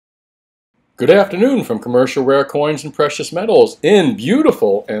Good afternoon from Commercial Rare Coins and Precious Metals in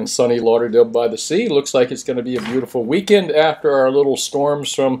beautiful and sunny Lauderdale by the Sea. Looks like it's going to be a beautiful weekend after our little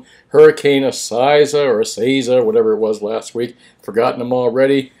storms from Hurricane Isaias or Isaias, whatever it was last week. Forgotten them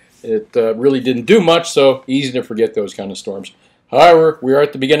already. It really didn't do much, so easy to forget those kind of storms. However, we are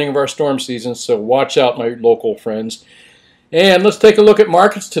at the beginning of our storm season, so watch out, my local friends. And let's take a look at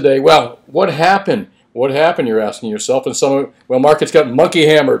markets today. Well, what happened? What happened, you're asking yourself? And markets got monkey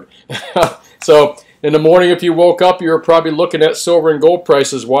hammered. So in the morning, if you woke up, you were probably looking at silver and gold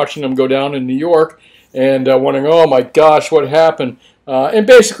prices, watching them go down in New York, and wondering, oh my gosh, what happened? And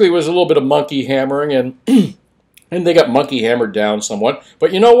basically, it was a little bit of monkey hammering, and and they got monkey hammered down somewhat.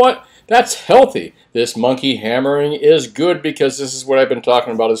 But you know what? That's healthy. This monkey hammering is good because this is what I've been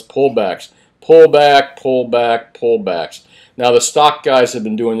talking about: is pullbacks, pullback, pullback, pullbacks. Now, the stock guys have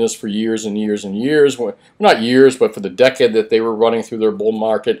been doing this for years and years and years. Well, not years, but for the decade that they were running through their bull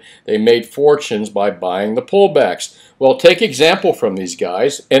market, they made fortunes by buying the pullbacks. Well, take example from these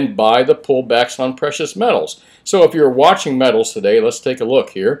guys and buy the pullbacks on precious metals. So if you're watching metals today, let's take a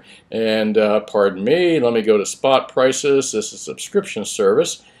look here. And pardon me, let me go to spot prices. This is a subscription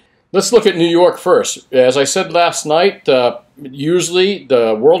service. Let's look at New York first. As I said last night, usually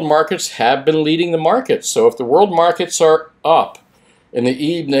the world markets have been leading the markets. So if the world markets are up in the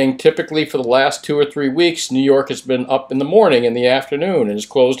evening, typically for the last 2 or 3 weeks, New York has been up in the morning and the afternoon and has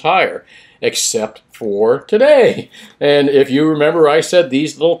closed higher, except for today. And if you remember, I said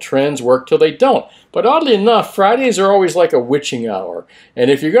these little trends work till they don't. But oddly enough, Fridays are always like a witching hour.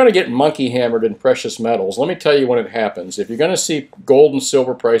 And if you're going to get monkey hammered in precious metals, let me tell you when it happens. If you're going to see gold and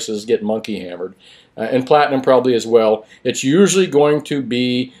silver prices get monkey hammered, and platinum probably as well, it's usually going to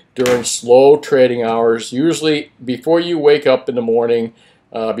be during slow trading hours, usually before you wake up in the morning,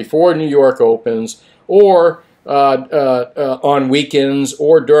 before New York opens, or on weekends,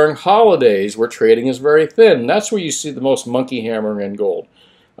 or during holidays where trading is very thin. That's where you see the most monkey hammering in gold.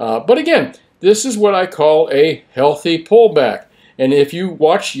 But again, this is what I call a healthy pullback. And if you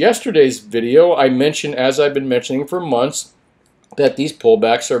watch yesterday's video, I mentioned, as I've been mentioning for months, that these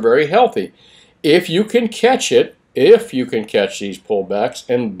pullbacks are very healthy. If you can catch it, if you can catch these pullbacks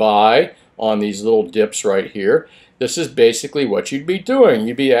and buy on these little dips right here, this is basically what you'd be doing.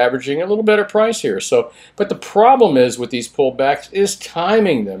 You'd be averaging a little better price here. But the problem is with these pullbacks is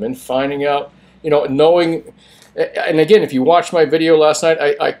timing them and finding out, knowing. And again, if you watched my video last night,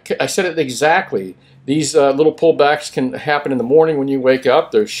 I said it exactly. These little pullbacks can happen in the morning when you wake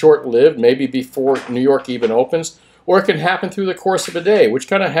up. They're short-lived, maybe before New York even opens, or it can happen through the course of a day, which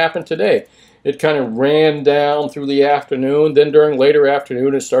kind of happened today. It kind of ran down through the afternoon. Then during later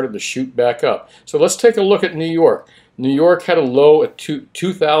afternoon, it started to shoot back up. So let's take a look at New York. New York had a low at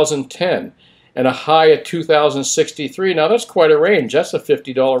 2010 and a high at 2063. Now, that's quite a range. That's a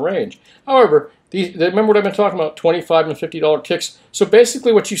 $50 range. However, remember what I've been talking about, $25 and $50 ticks. So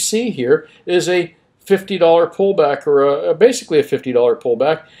basically what you see here is a $50 pullback, or basically a $50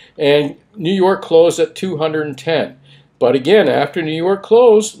 pullback, and New York closed at 210. But again, after New York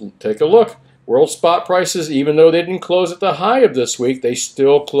closed, take a look. World spot prices, even though they didn't close at the high of this week, they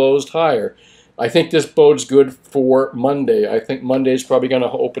still closed higher. I think this bodes good for Monday. I think Monday is probably going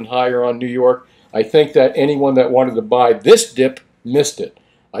to open higher on New York. I think that anyone that wanted to buy this dip missed it.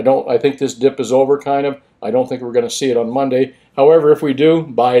 I think this dip is over, kind of. I don't think we're going to see it on Monday. However, if we do,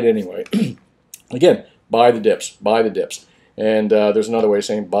 buy it anyway. Again, buy the dips, buy the dips. And there's another way of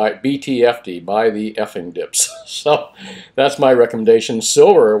saying buy BTFD, buy the effing dips. So that's my recommendation.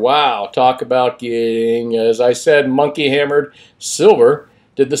 Silver, wow, talk about getting, as I said, monkey hammered. Silver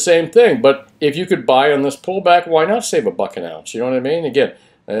did the same thing. But if you could buy on this pullback, why not save $1 an ounce? You know what I mean? Again,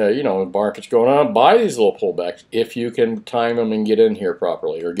 the market's going on, buy these little pullbacks if you can time them and get in here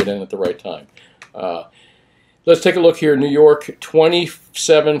properly, or get in at the right time. Let's take a look here. New York,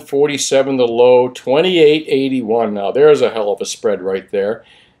 27.47 the low, 28.81. Now, there's a hell of a spread right there.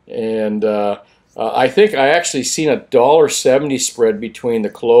 And I think I actually seen a $1.70 spread between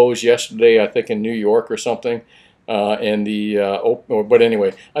the close yesterday, I think in New York or something, and the but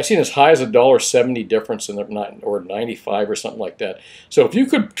anyway, I've seen as high as a $1.70 difference in the, or 95 or something like that. So if you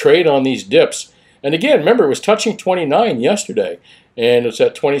could trade on these dips, and again, remember, it was touching 29 yesterday, and it's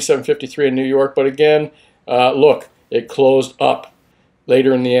at 27.53 in New York. But again, look, it closed up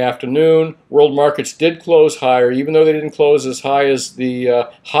later in the afternoon. World markets did close higher, even though they didn't close as high as the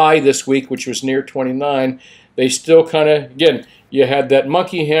high this week, which was near 29. They still kind of, again, you had that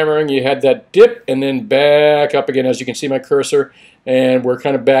monkey hammering, you had that dip, and then back up again, as you can see my cursor, and we're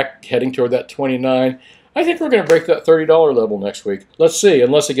kind of back heading toward that 29. I think we're going to break that $30 level next week. Let's see,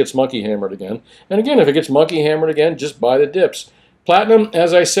 unless it gets monkey hammered again. And again, if it gets monkey hammered again, just buy the dips. Platinum,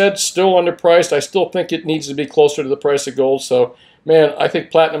 as I said, still underpriced. I still think it needs to be closer to the price of gold. So, man, I think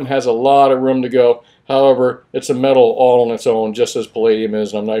platinum has a lot of room to go. However, it's a metal all on its own, just as palladium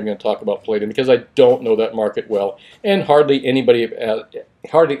is. And I'm not even going to talk about palladium because I don't know that market well, and hardly anybody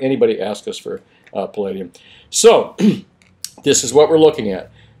asks us for palladium. So, this is what we're looking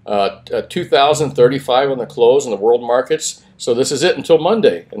at. 2,035 on the close in the world markets. So this is it until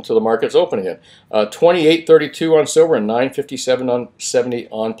Monday, until the markets open again. 28.32 on silver and 9.57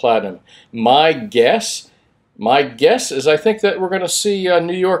 on platinum. My guess is I think that we're going to see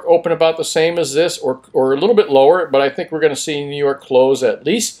New York open about the same as this, or a little bit lower. But I think we're going to see New York close at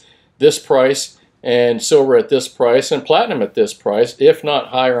least this price, and silver at this price, and platinum at this price, if not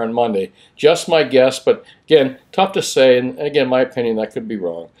higher on Monday. Just my guess, but again, tough to say, and again, my opinion, that could be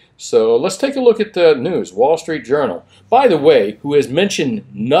wrong. So let's take a look at the news. Wall Street Journal, by the way, who has mentioned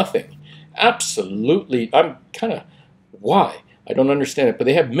nothing. Absolutely, I'm kind of, why? I don't understand it, but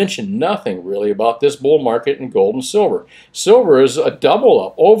they have mentioned nothing really about this bull market in gold and silver. Silver is a double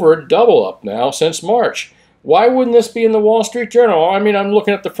up, over a double up now since March. Why wouldn't this be in the Wall Street Journal? I mean, I'm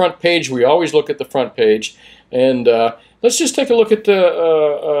looking at the front page. We always look at the front page. And let's just take a look at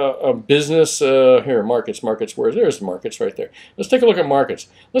the business here, markets. There's the markets right there. Let's take a look at markets.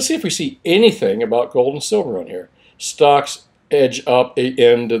 Let's see if we see anything about gold and silver on here. Stocks edge up at the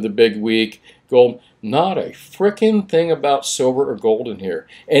end of the big week. Gold, not a frickin' thing about silver or gold in here.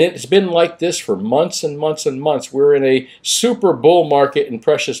 And it's been like this for months and months and months. We're in a super bull market in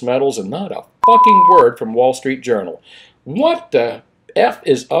precious metals, and not a fucking word from Wall Street Journal. What the F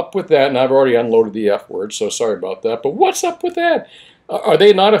is up with that? And I've already unloaded the F word, so sorry about that. But what's up with that? Are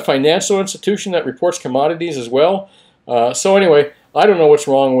they not a financial institution that reports commodities as well? So anyway, I don't know what's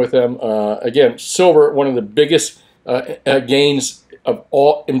wrong with them. Again, silver, one of the biggest gains of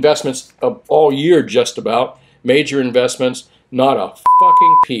all investments of all year, just about. Major investments, not a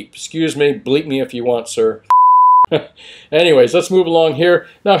fucking peep. Excuse me, bleep me if you want, sir. Anyways, let's move along here.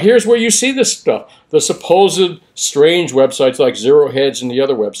 Now, here's where you see this stuff. The supposed strange websites like Zero Hedge and the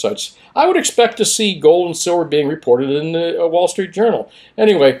other websites. I would expect to see gold and silver being reported in the Wall Street Journal.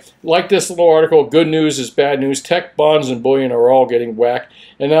 Anyway, like this little article, good news is bad news. Tech, bonds, and bullion are all getting whacked.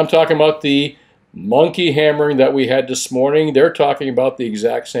 And I'm talking about the monkey hammering that we had this morning. They're talking about the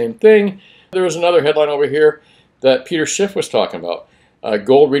exact same thing. There was another headline over here that Peter Schiff was talking about.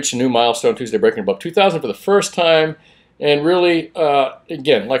 Gold reached a new milestone Tuesday, breaking above 2,000 for the first time. And really,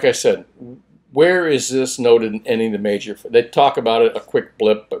 again, like I said, where is this noted in any of the major? They talk about it, a quick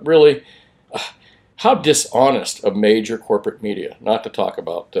blip, but really, how dishonest of major corporate media not to talk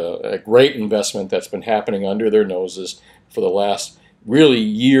about a great investment that's been happening under their noses for the last really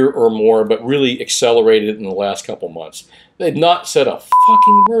year or more, but really accelerated in the last couple months. They've not said a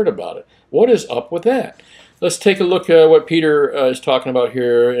fucking word about it. What is up with that? Let's take a look at what Peter is talking about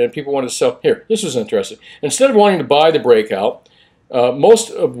here, and people want to sell. Here, this is interesting. Instead of wanting to buy the breakout,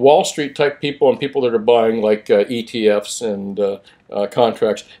 most of Wall Street type people and people that are buying like ETFs and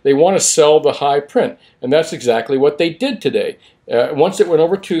contracts, they want to sell the high print, and that's exactly what they did today. Once it went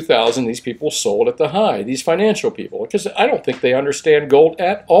over 2,000, these people sold at the high, these financial people, because I don't think they understand gold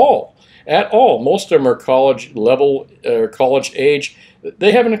at all. At all. Most of them are college level or college age.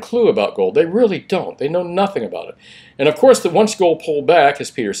 They haven't a clue about gold. They really don't. They know nothing about it. And of course, once gold pulled back,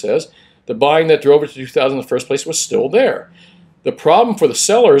 as Peter says, the buying that drove it to 2,000 in the first place was still there. The problem for the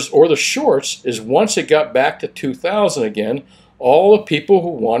sellers or the shorts is once it got back to 2,000 again, all the people who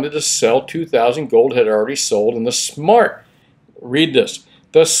wanted to sell 2,000 gold had already sold, and the smart, read this,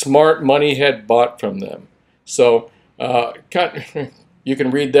 the smart money had bought from them. So you can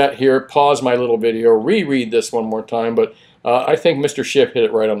read that here, pause my little video, reread this one more time, but I think Mr. Schiff hit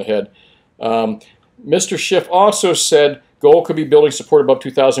it right on the head. Mr. Schiff also said gold could be building support above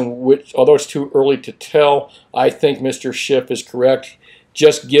 2,000, which, although it's too early to tell, I think Mr. Schiff is correct,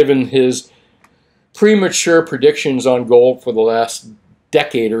 just given his premature predictions on gold for the last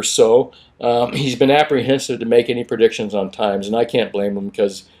decade or so. He's been apprehensive to make any predictions on times, and I can't blame him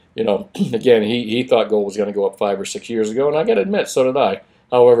because, you know, again, he thought gold was going to go up 5 or 6 years ago, and I got to admit, so did I.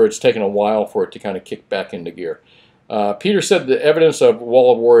 However, it's taken a while for it to kind of kick back into gear. Peter said the evidence of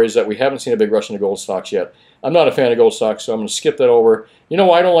wall of war is that we haven't seen a big rush into gold stocks yet. I'm not a fan of gold stocks, so I'm going to skip that over. You know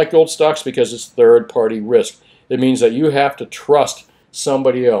why I don't like gold stocks? Because it's third-party risk. It means that you have to trust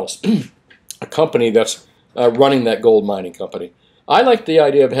somebody else, a company that's running that gold mining company. I like the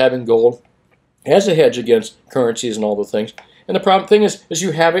idea of having gold as a hedge against currencies and all the things. And the problem thing is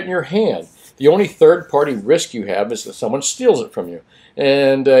you have it in your hand. The only third-party risk you have is that someone steals it from you.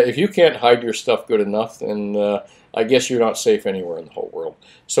 And if you can't hide your stuff good enough, then I guess you're not safe anywhere in the whole world.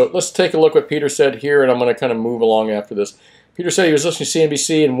 So let's take a look what Peter said here, and I'm going to kind of move along after this. Peter said he was listening to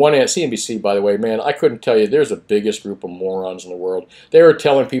CNBC, and CNBC, by the way, man, I couldn't tell you, there's the biggest group of morons in the world. They were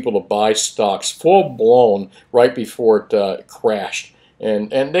telling people to buy stocks full blown right before it crashed.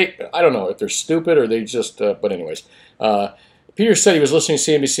 And they, I don't know if they're stupid or they just, but anyways. Peter said he was listening to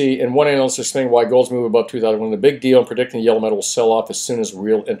CNBC, and one analyst explained why gold's move above 2,000 was a big deal and predicting the yellow metal will sell off as soon as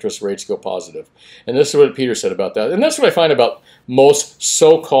real interest rates go positive. And this is what Peter said about that. And that's what I find about most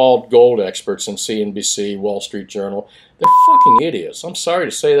so-called gold experts in CNBC, Wall Street Journal. They're fucking idiots. I'm sorry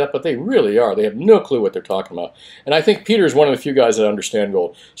to say that, but they really are. They have no clue what they're talking about. And I think Peter is one of the few guys that understand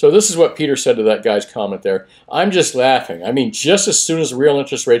gold. So this is what Peter said to that guy's comment there. I'm just laughing. I mean, just as soon as real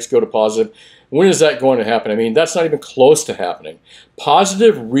interest rates go to positive, when is that going to happen? I mean, that's not even close to happening.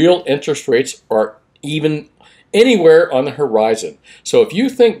 Positive real interest rates are even anywhere on the horizon. So if you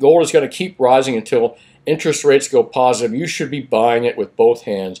think gold is going to keep rising until interest rates go positive, you should be buying it with both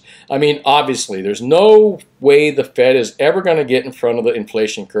hands. I mean, obviously, there's no way the Fed is ever going to get in front of the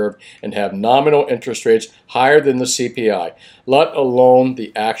inflation curve and have nominal interest rates higher than the CPI, let alone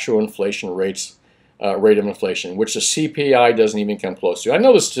the actual inflation rates. Rate of inflation, which the CPI doesn't even come close to. I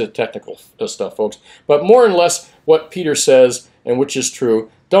know this is technical stuff, folks, but more or less what Peter says, and which is true,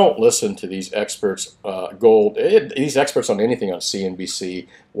 don't listen to these experts, these experts on anything on CNBC,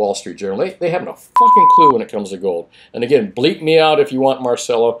 Wall Street Journal. They have no fucking clue when it comes to gold. And again, bleep me out if you want,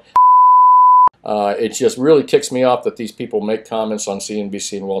 Marcelo. It just really ticks me off that these people make comments on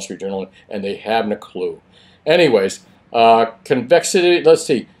CNBC and Wall Street Journal, and they haven't a clue. Anyways, convexity, let's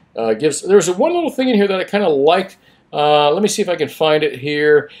see. There's one little thing in here that I kind of liked. Let me see if I can find it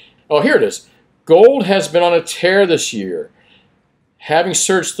here. Oh, here it is. Gold has been on a tear this year, having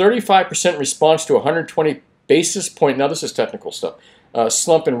surged 35% in response to 120 basis point, now this is technical stuff,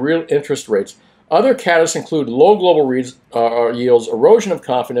 slump in real interest rates. Other catalysts include low global yields, erosion of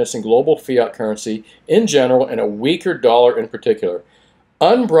confidence in global fiat currency in general, and a weaker dollar in particular.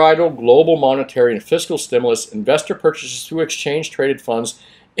 Unbridled global monetary and fiscal stimulus, investor purchases through exchange-traded funds,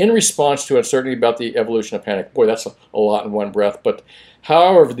 in response to uncertainty about the evolution of panic. Boy, that's a lot in one breath. But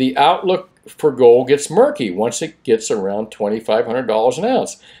however, the outlook for gold gets murky once it gets around $2,500 an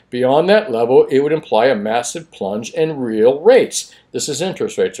ounce. Beyond that level, it would imply a massive plunge in real rates. This is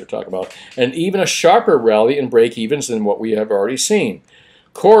interest rates we're talking about. And even a sharper rally in break-evens than what we have already seen.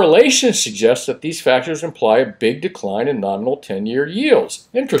 Correlation suggests that these factors imply a big decline in nominal 10-year yields.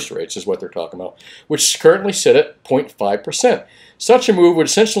 Interest rates is what they're talking about, which currently sit at 0.5%. Such a move would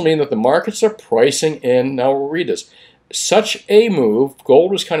essentially mean that the markets are pricing in, now we'll read this, such a move,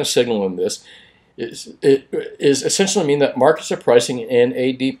 gold was kind of signaling this, is essentially mean that markets are pricing in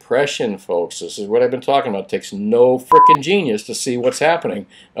a depression, folks. This is what I've been talking about. It takes no frickin' genius to see what's happening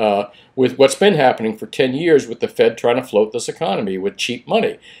with what's been happening for 10 years with the Fed trying to float this economy with cheap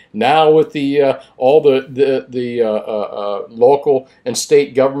money. Now with the all the local and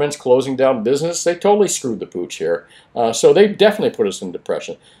state governments closing down business, they totally screwed the pooch here. So they definitely put us in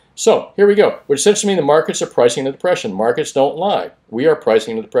depression. So here we go. Which essentially means the markets are pricing a depression. Markets don't lie. We are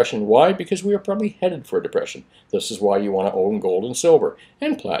pricing a depression. Why? Because we are probably headed for a depression. This is why you want to own gold and silver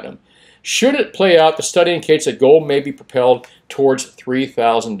and platinum. Should it play out, the study indicates that gold may be propelled towards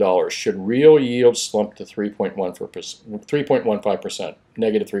 $3,000 should real yields slump to 3.15%,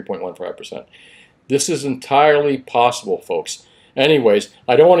 negative 3.15%. This is entirely possible, folks. Anyways,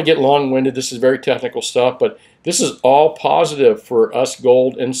 I don't want to get long-winded. This is very technical stuff, but this is all positive for us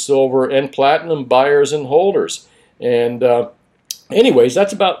gold and silver and platinum buyers and holders. And anyways,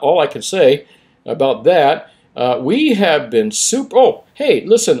 that's about all I can say about that. We have been super... Oh, hey,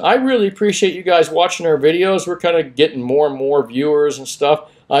 listen, I really appreciate you guys watching our videos. We're kind of getting more and more viewers and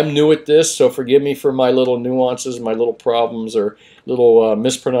stuff. I'm new at this, so forgive me for my little nuances, my little problems or little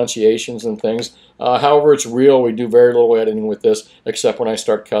mispronunciations and things. However, it's real. We do very little editing with this, except when I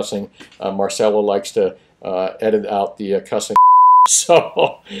start cussing. Marcelo likes to edit out the cussing.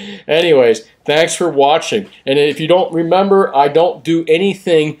 So, anyways, thanks for watching. And if you don't remember, I don't do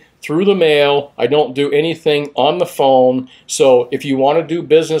anything through the mail. I don't do anything on the phone. So if you want to do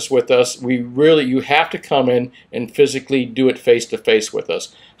business with us, you have to come in and physically do it face-to-face with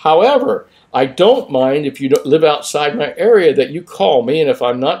us. However, I don't mind if you don't live outside my area that you call me, and if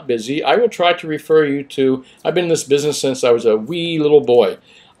I'm not busy, I will try to refer you to, I've been in this business since I was a wee little boy.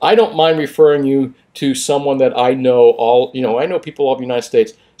 I don't mind referring you to someone that I know I know people all over the United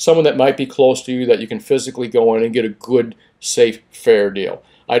States, someone that might be close to you that you can physically go in and get a good, safe, fair deal.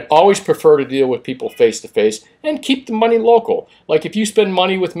 I'd always prefer to deal with people face-to-face and keep the money local. Like if you spend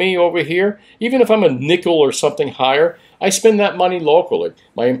money with me over here, even if I'm a nickel or something higher, I spend that money locally.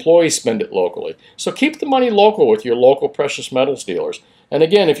 My employees spend it locally. So keep the money local with your local precious metals dealers. And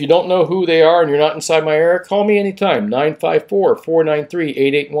again, if you don't know who they are and you're not inside my area, call me anytime,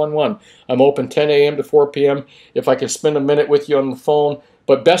 954-493-8811. I'm open 10 a.m. to 4 p.m. if I can spend a minute with you on the phone.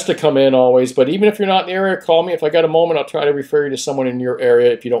 But best to come in always. But even if you're not in the area, call me. If I got a moment, I'll try to refer you to someone in your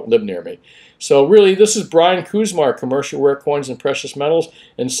area if you don't live near me. So really, this is Brian Kuzmar, Commercial Rare Coins and Precious Metals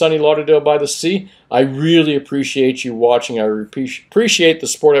in sunny Lauderdale by the Sea. I really appreciate you watching. I appreciate the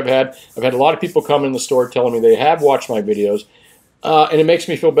support I've had. I've had a lot of people come in the store telling me they have watched my videos. And it makes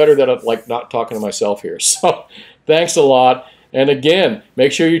me feel better that I'm like not talking to myself here. So thanks a lot. And again,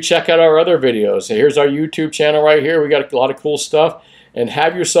 make sure you check out our other videos. Here's our YouTube channel right here. We got a lot of cool stuff. And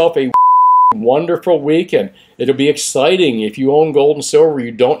have yourself a wonderful weekend. It'll be exciting. If you own gold and silver,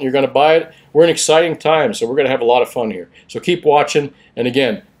 you don't, you're going to buy it. We're in exciting times, so we're going to have a lot of fun here. So keep watching. And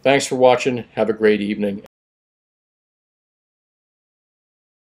again, thanks for watching. Have a great evening.